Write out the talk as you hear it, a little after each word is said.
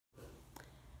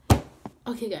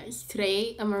Okay guys,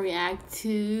 today I'm gonna react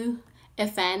to a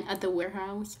fan at the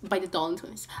warehouse by the Dolan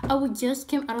twins. Just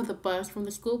came out of the bus from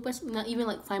the school bus not even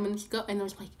like 5 minutes ago, and I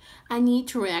was like, I need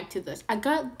to react to this. I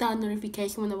got that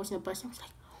notification when I was in the bus and I was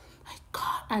like, my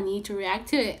god, I need to react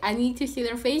to it. I need to see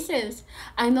their faces.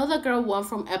 I know the girl won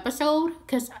from episode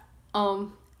because I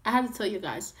have to tell you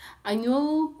guys, I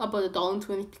knew about the Dolan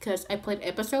twins because I played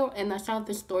episode and I saw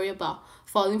this story about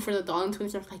falling for the Dolan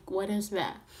twins. I was like, what is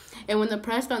that? And when I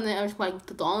pressed on it, I was like,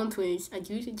 the Dolan twins, a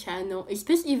YouTube channel. Is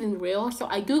this even real? So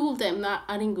I googled them.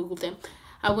 I didn't Google them.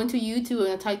 I went to YouTube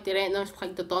and I typed it in and I was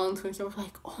like, the Dolan twins. I was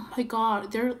like, oh my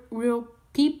god, they're real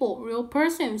people, real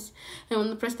persons. And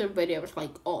when I pressed their video, I was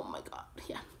like, oh my god,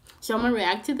 yeah. So I'm gonna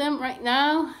react to them right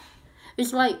now.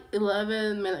 It's like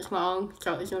 11 minutes long,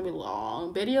 so it's gonna be a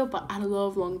long video, but I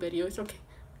love long videos. Okay,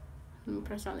 let me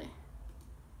press on it.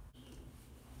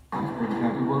 What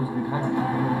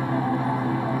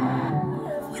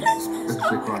is this?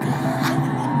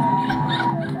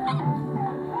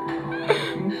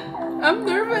 I'm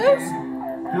nervous.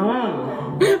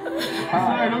 Hello. Sorry,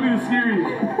 I don't mean to scare you.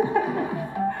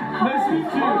 Nice to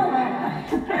meet you.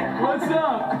 What's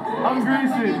up? I'm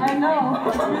Grayson. I know.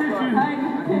 Nice to meet you. Hi.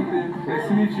 Nice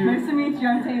to meet you. Nice to meet you.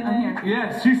 I'm Taylin. I'm here.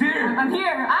 Yes, she's here. I'm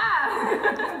here.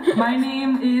 My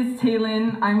name is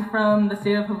Taylin. I'm from the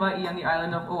state of Hawaii on the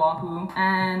island of Oahu,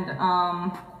 and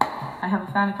I have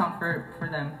a fan account for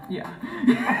them. Yeah.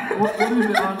 What is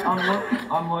it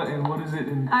on what and what is it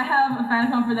in? I have a fan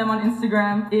account for them on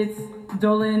Instagram. It's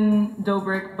Dolan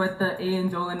Dobrik, but the A in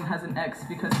Dolan has an X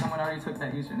because someone already took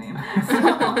that username.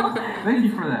 Thank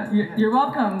you for that. You're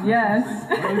welcome. Yes.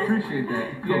 I really appreciate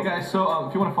that. Cool. Yeah, guys. So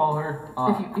if you want to follow her,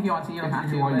 if you want to, you don't have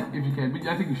to. If you can, but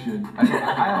I think you should.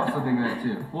 I also think that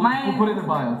too. We'll put it in the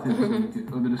bio too,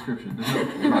 or the description.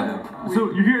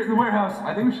 So you're here at the warehouse.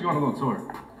 I think we should go on a little tour.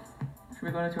 Should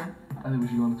we go on a tour? I think we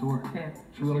should go on a tour. Okay.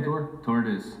 Should we go on a tour? Tour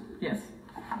it is. Yes.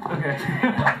 Okay.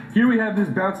 Here we have this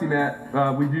bouncy mat.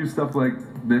 We do stuff like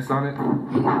this on it.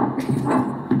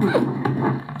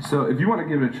 So if you want to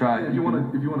give it a try, if you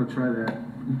want to try that,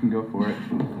 you can go for it.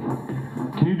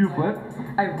 Can you do a flip?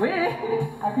 I wish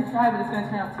I could try, but it's gonna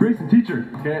turn out. Grayson, teacher.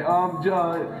 Okay.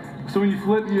 So when you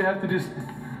flip, you have to just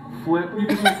flip. You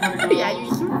just kind of go. Yeah, you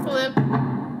should flip.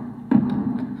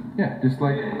 Yeah, just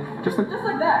like that. Just like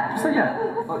that.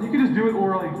 You could just do it,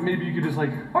 or like maybe you could just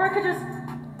like. Or I could just.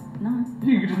 No.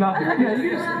 You could just not do it. Yeah, you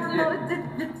could just.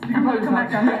 You can probably come back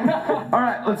down there. All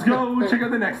right, let's go check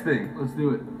out the next thing. Let's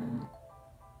do it.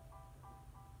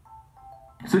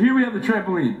 So here we have the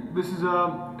trampoline. This is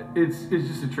it's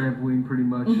just a trampoline pretty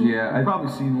much. Mm-hmm. Yeah, I've probably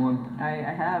seen one. I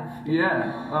have.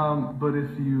 Yeah. But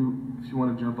if you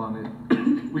want to jump on it,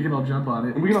 we can all jump on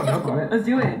it. We can all jump on it. Let's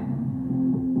do it.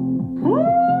 Woo!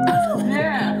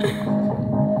 Yeah.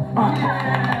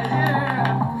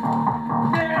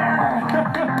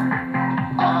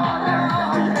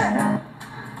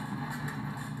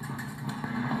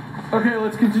 Okay,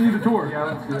 let's continue the tour. Yeah,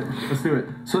 let's do it. Let's do it.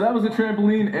 So that was the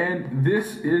trampoline, and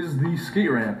this is the skate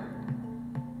ramp.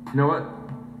 You know what?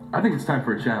 I think it's time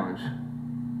for a challenge.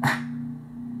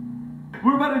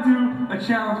 We're about to do a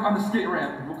challenge on the skate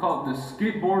ramp. We'll call it the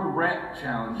skateboard ramp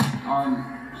challenge. Skateboard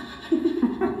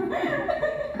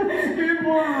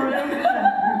ramp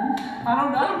challenge. I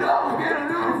don't know.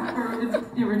 It's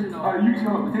the original. Alright, you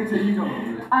come up. Take it. You come up with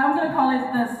it. I'm gonna call it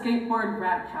the skateboard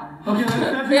rap challenge. Okay,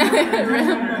 that's better.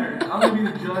 I'm gonna be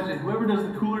the judge, and whoever does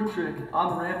the cooler trick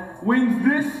on the ramp wins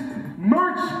this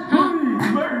merch hoodie.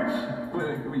 Merch.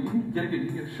 Wait. You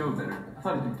get a show better. I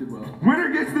thought you did well. Winner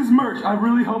gets this merch. I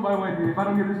really hope I win. If I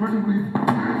don't get this merch, I'm leaving.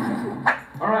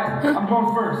 All right, I'm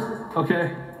going first.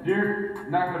 Okay, you're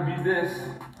not gonna beat this.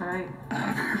 All right.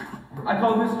 I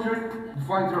call this trick the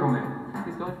flying turtleneck.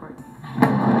 He's going for it.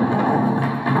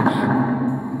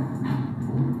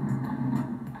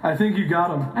 I think you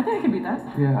got him. I think I can beat that.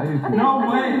 Yeah, I do. No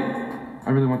way! I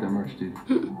really want that merch, dude.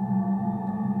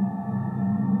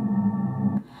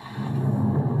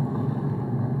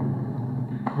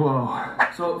 Whoa.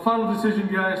 So, final decision,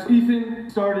 guys. Ethan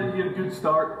started, he had a good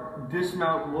start.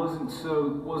 Dismount wasn't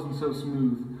so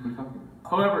smooth.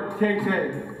 However, Tay,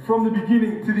 from the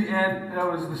beginning to the end, that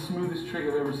was the smoothest trick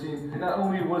I've ever seen. And not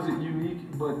only was it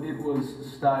unique, but it was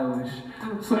stylish.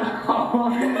 So,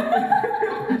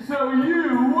 so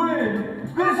you win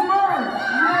this merch!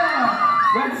 Yeah!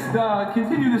 Let's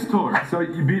continue this tour. So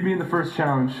you beat me in the first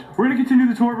challenge. We're gonna continue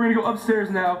the tour. We're gonna go upstairs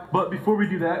now. But before we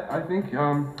do that, I think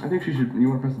she should. You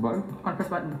wanna press the button? I wanna press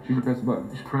the button. She should press the button.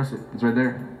 You should press it. It's right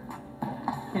there.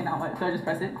 Okay, now what? Do I just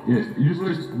press it? Yes. You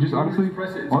just honestly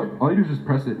press it. All you do is just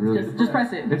press it. Really. Just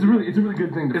press it. It's a really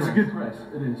good thing to press. It's a good press.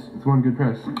 It is. It's one good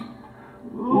press.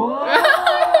 Whoa!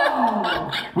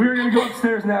 We're gonna we go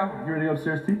upstairs now? You ready to go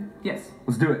upstairs, T? Yes.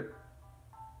 Let's do it.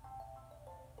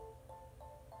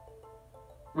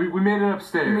 We made it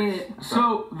upstairs. We made it.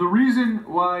 So the reason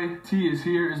why T is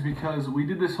here is because we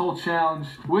did this whole challenge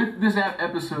with this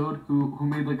episode who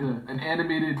made like an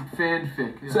animated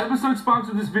fanfic. Yeah. So episode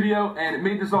sponsored this video and it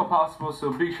made this all possible,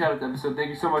 so big shout out to episode. Thank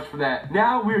you so much for that.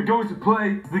 Now we are going to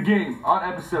play the game on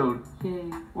episode.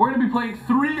 Yay. We're going to be playing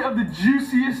 3 of the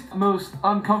juiciest, most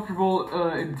uncomfortable,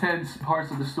 intense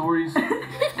parts of the stories.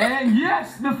 And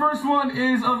yes, the first one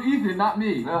is of Ethan, not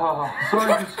me.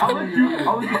 Sorry, I'll let you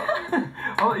hold the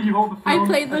film. I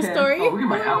played the story. Oh, look at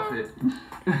my outfit.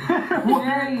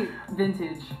 Very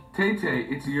vintage. Tay-Tay,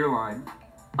 it's your line.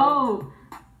 Oh,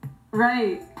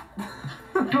 right.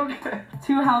 Okay.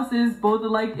 2 houses, both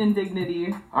alike in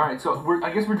dignity. Alright, so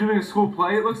I guess we're doing a school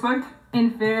play, it looks like?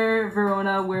 In fair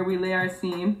Verona, where we lay our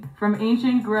scene. From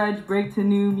ancient grudge, break to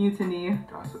new mutiny.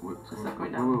 Gosh, what's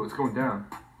going down? What's going down?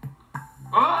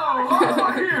 Oh,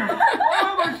 look here! Why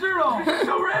am I shirt off? This is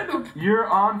so random! You're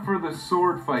on for the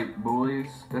sword fight,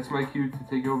 boys. That's my cue to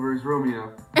take over as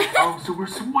Romeo. Oh, so we're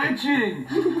switching!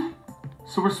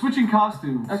 So we're switching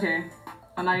costumes. Okay.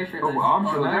 Oh, now you're shirtless. Oh, well, I'm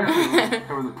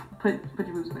shirtless. Put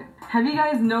your boobs away. Have you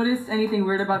guys noticed anything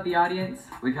weird about the audience?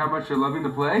 Like how much you're loving the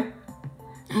play?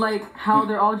 Like how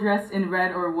they're all dressed in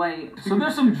red or white. So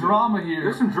there's some drama here.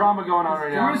 There's some drama going on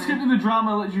right now. We're Drama. gonna skip to the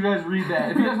drama and let you guys read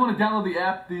that. If you guys want to download the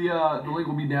app, the link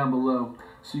will be down below.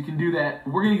 So you can do that.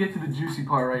 We're gonna get to the juicy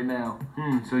part right now.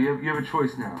 So you have a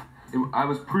choice now. I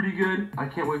was pretty good. I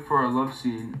can't wait for our love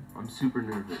scene. I'm super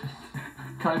nervous.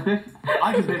 Can I pick?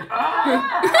 I can pick. I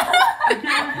can't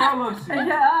wait for our love scene.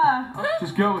 Yeah.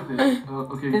 Just go with it.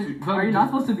 Okay. Are you not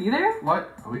supposed to be there?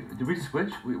 What? Oh, wait, did we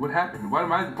switch? Wait, what happened? Why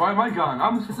am I gone?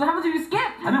 So what happens if you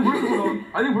skip? I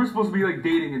think we're supposed to be like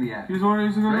dating in the app. Here's one.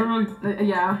 Right?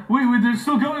 Yeah. Wait, they're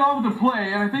still going on with the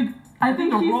play, and I think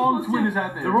the wrong twin is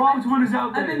out there. The wrong twin is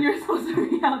out there. I think you're supposed to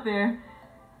be out there.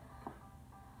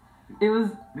 It was.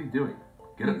 What are you doing?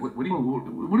 Get up.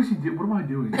 What is he doing? What am I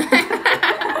doing?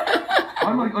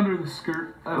 I'm like under the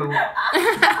skirt. I don't know.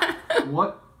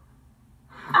 What?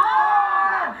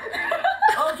 Ah!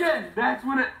 Okay, that's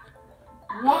when it.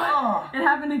 What? It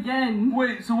happened again.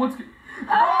 Wait, so what's? Oh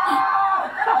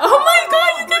my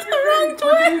god, you got the wrong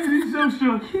twin! He's so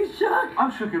shook. He's shook. I'm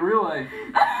shook in real life.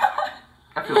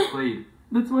 I feel played.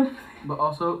 That's what. But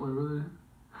also, wait, really?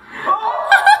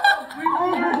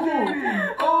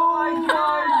 Oh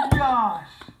my gosh!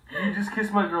 You just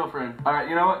kissed my girlfriend. Alright,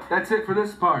 you know what? That's it for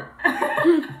this part.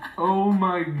 Oh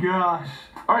my gosh.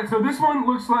 Alright, so this one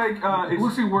looks like, it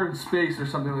looks like we're in space or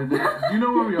something like that. Do you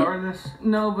know where we are in this?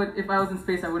 No, but if I was in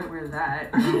space, I wouldn't wear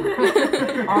that.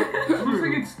 It looks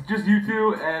like it's just you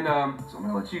two, and so I'm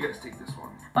gonna let you guys take this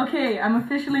one. Okay, I'm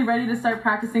officially ready to start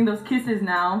practicing those kisses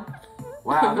now.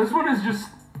 Wow, this one is just...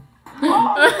 the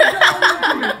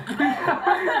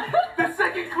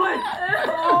second click!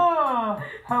 Oh,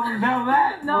 now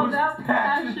that was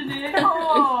passionate.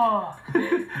 Oh,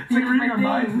 it's like reading our thing.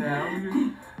 minds now.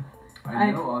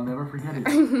 I know, I'll never forget it.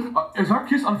 Is our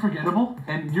kiss unforgettable?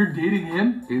 And you're dating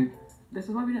him? This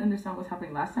is why we didn't understand what's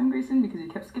happening last time, Grayson, because you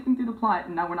kept skipping through the plot,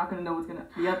 and now we're not gonna know what's gonna.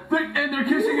 Yep. And they're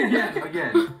kissing again.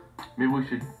 Maybe we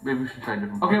should try a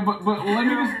different part. Okay, but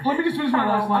let me just finish my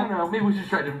last line. I don't know. Maybe we should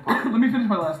try a different part. Let me finish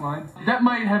my last line. That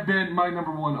might have been my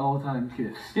 #1 all-time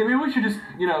kiss. Yeah, maybe we should just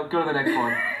go to the next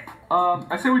one.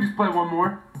 I say we just play one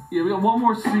more. Yeah, we got one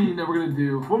more scene that we're gonna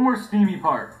do. One more steamy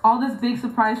part. All this big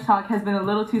surprise talk has been a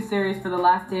little too serious for the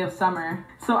last day of summer.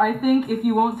 So I think if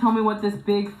you won't tell me what this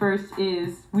big first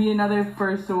is, we another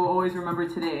first so we'll always remember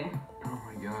today. Oh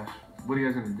my gosh. What are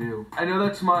you guys gonna do? I know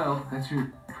that smile. That's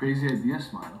your crazy idea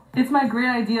smile. It's my great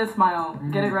idea smile.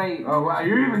 Get it right. Oh wow,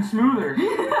 you're even smoother.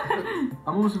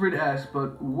 I'm almost afraid to ask,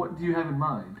 but what do you have in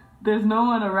mind? There's no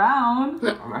one around.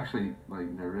 I'm actually like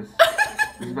nervous.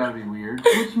 This is about to be weird.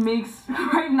 Which makes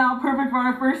right now perfect for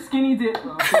our first skinny dip.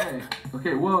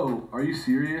 Okay, whoa, are you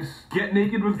serious? Get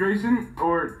naked with Grayson,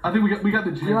 or I think we got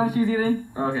the gym. You want to choose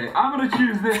Ethan? Okay, I'm gonna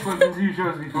choose this one since you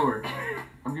chose before.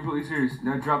 I'm completely serious.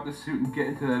 Now drop this suit and get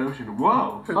into that ocean.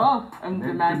 Whoa! Oh, I'm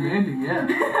demanding. Yeah.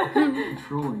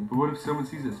 Controlling. But what if someone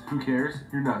sees us? Who cares?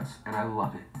 You're nuts, and I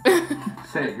love it.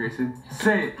 Say it, Grayson.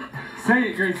 Say it. Say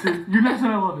it, Grayson. You're nuts,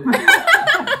 and I love it.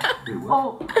 Wait, what?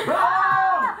 Oh.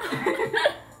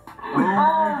 Oh my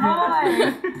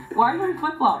God. Why are you wearing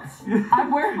flip-flops? I'm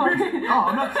wearing flip-flops. Oh,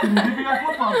 I'm not skinny dipping. I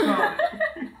flip-flops on.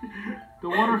 The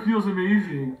water feels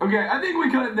amazing. Okay, I think we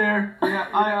cut it there. Yeah,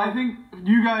 I think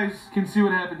you guys can see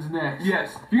what happens next.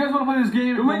 Yes. If you guys want to play this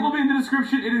game, the link will be in the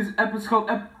description. It is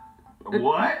called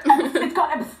What? It's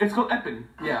called episode. It's called Eppin.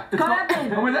 Yeah. It's called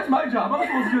Eppin. Oh wait, that's my job. I'm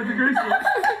supposed to do it the Grace one.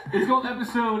 It's called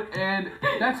Episode, and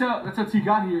that's how T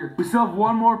got here. We still have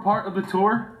one more part of the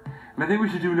tour, and I think we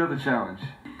should do another challenge.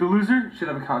 The loser should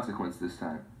have a consequence this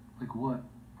time. Like what?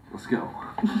 Let's go.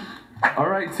 All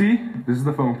right, T. This is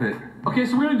the foam pit. Okay,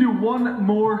 so we're gonna do one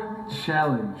more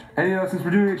challenge. And you know, since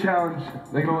we're doing a challenge,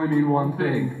 that can only mean one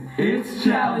thing. It's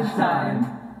challenge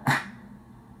time.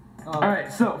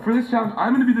 Alright, so for this challenge,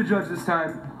 I'm going to be the judge this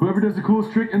time. Whoever does the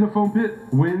coolest trick in the foam pit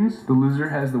wins. The loser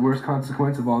has the worst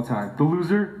consequence of all time. The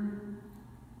loser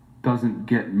doesn't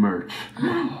get merch. Oh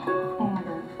my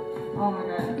god. Oh my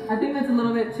god. I think that's a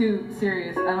little bit too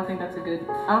serious. I don't think that's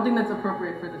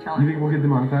appropriate for the challenge. You think we'll get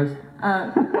demonetized?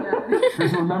 Yeah.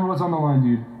 Just remember what's on the line,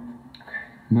 dude.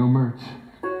 No merch.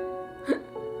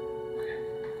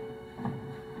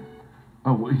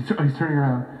 Oh, well, he's turning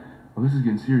around. Oh, this is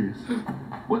getting serious.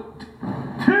 What? 2!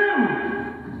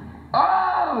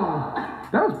 Oh!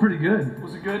 That was pretty good.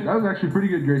 Was it good? That was actually pretty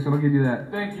good, Grayson. I'll give you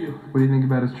that. Thank you. What do you think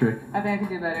about his trick? I think I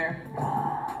can do better.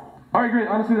 All right, great.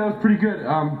 Honestly, that was pretty good.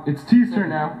 It's T's turn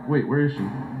now. Wait, where is she?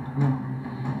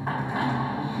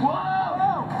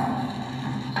 Whoa!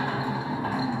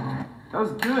 That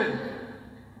was good.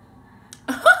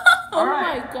 Oh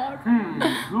my god.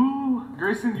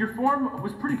 Grayson, your form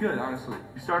was pretty good, honestly.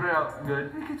 You started out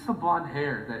good. I think it's the blonde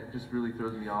hair that just really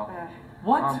throws me off.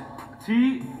 What?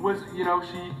 T was, you know,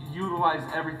 she utilized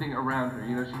everything around her.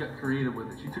 You know, she got creative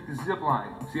with it. She took the zip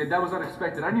line. See, that was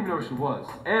unexpected. I didn't even know where she was.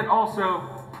 And also,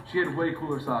 she had way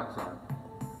cooler socks on.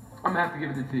 I'm gonna have to give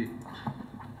it to T.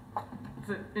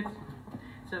 It's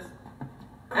just.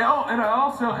 And, oh, and I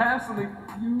also have something.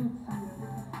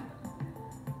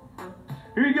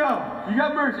 Here you go. You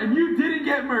got merch, and you didn't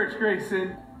get merch,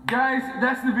 Grayson. Guys,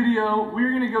 that's the video.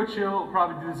 We're gonna go chill,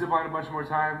 probably do the zip line a bunch more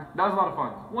time. That was a lot of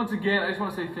fun. Once again, I just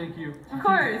want to say thank you. Of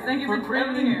course, thank you for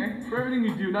bringing me here. For everything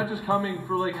you do, not just coming,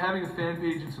 for like having a fan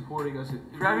page and supporting us.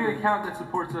 For having an account that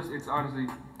supports us, it's honestly,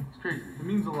 it's crazy. It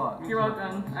means a lot. You're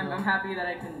welcome. I'm happy that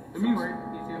I can support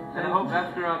you too. And I hope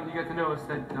after you get to know us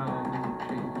that doesn't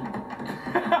change.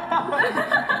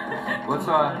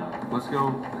 Let's go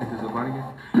into zip line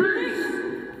again. Peace!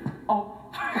 Oh.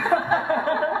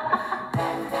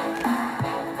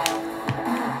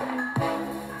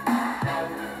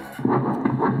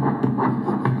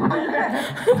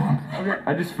 Okay.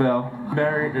 I just fell.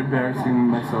 Very embarrassing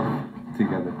myself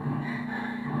together.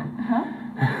 Huh?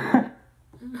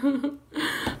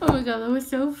 Oh my god, that was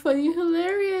so funny,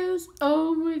 hilarious.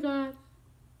 Oh my god.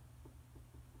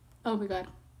 Oh my god.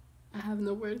 I have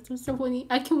no words. It was so funny.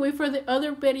 I can't wait for the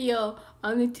other video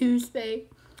on the Tuesday.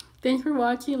 Thanks for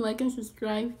watching. Like and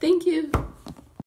subscribe. Thank you.